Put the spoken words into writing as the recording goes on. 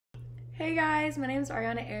Hey guys, my name is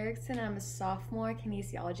Ariana Erickson and I'm a sophomore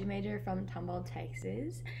kinesiology major from Tomball,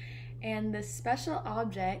 Texas. And the special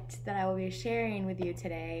object that I will be sharing with you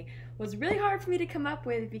today was really hard for me to come up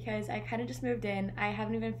with because I kind of just moved in. I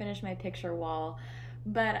haven't even finished my picture wall,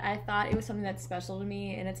 but I thought it was something that's special to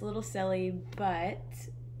me, and it's a little silly, but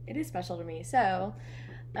it is special to me. So,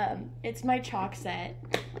 it's my chalk set.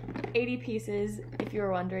 80 pieces, if you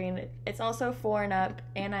were wondering. It's also 4 and up,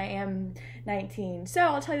 and I am 19. So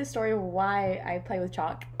I'll tell you the story of why I play with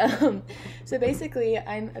chalk. So basically,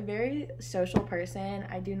 I'm a very social person.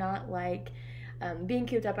 I do not like being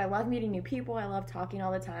cooped up. I love meeting new people. I love talking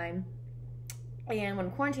all the time. And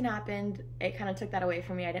when quarantine happened, it kind of took that away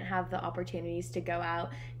from me. I didn't have the opportunities to go out,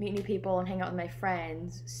 meet new people, and hang out with my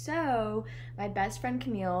friends. So my best friend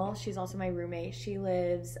Camille, she's also my roommate. She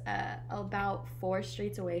lives about 4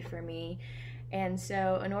 streets away from me. And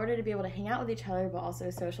so in order to be able to hang out with each other, but also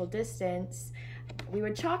social distance, we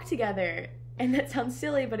would chalk together. And that sounds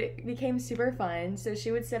silly, but it became super fun. So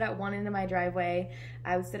she would sit at one end of my driveway,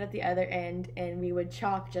 I would sit at the other end, and we would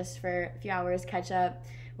chalk just for a few hours, catch up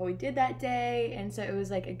what we did that day. And so it was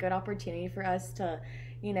like a good opportunity for us to,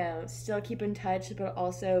 still keep in touch, but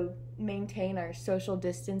also maintain our social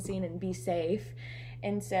distancing and be safe.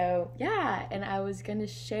 And so, yeah, and I was gonna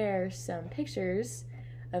share some pictures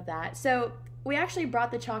of that. So we actually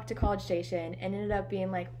brought the chalk to College Station and ended up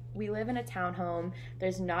being like, we live in a townhome.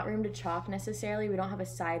 There's not room to chalk necessarily. We don't have a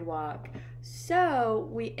sidewalk. So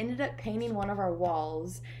we ended up painting one of our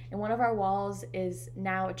walls, and one of our walls is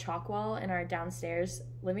now a chalk wall in our downstairs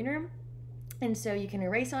living room. And so you can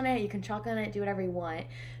erase on it, you can chalk on it, do whatever you want.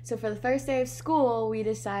 So for the first day of school, we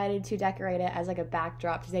decided to decorate it as like a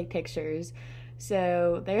backdrop to take pictures.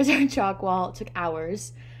 So there's our chalk wall. It took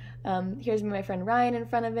hours. Here's my friend Ryan in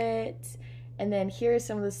front of it. And then here's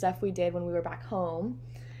some of the stuff we did when we were back home.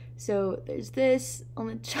 So there's this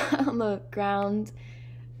on the ground.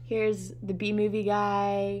 Here's the B-movie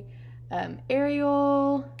guy,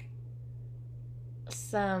 Ariel,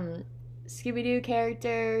 some Scooby-Doo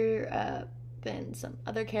character, then some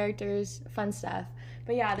other characters, fun stuff.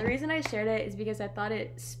 But yeah, the reason I shared it is because I thought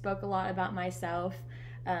it spoke a lot about myself,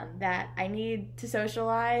 that I need to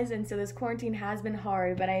socialize, and so this quarantine has been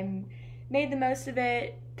hard, but I made the most of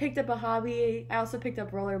it, picked up a hobby. I also picked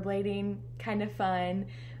up rollerblading, kind of fun.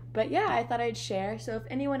 But yeah, I thought I'd share. So if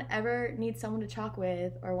anyone ever needs someone to chalk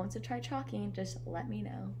with or wants to try chalking, just let me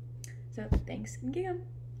know. So thanks and gig 'em.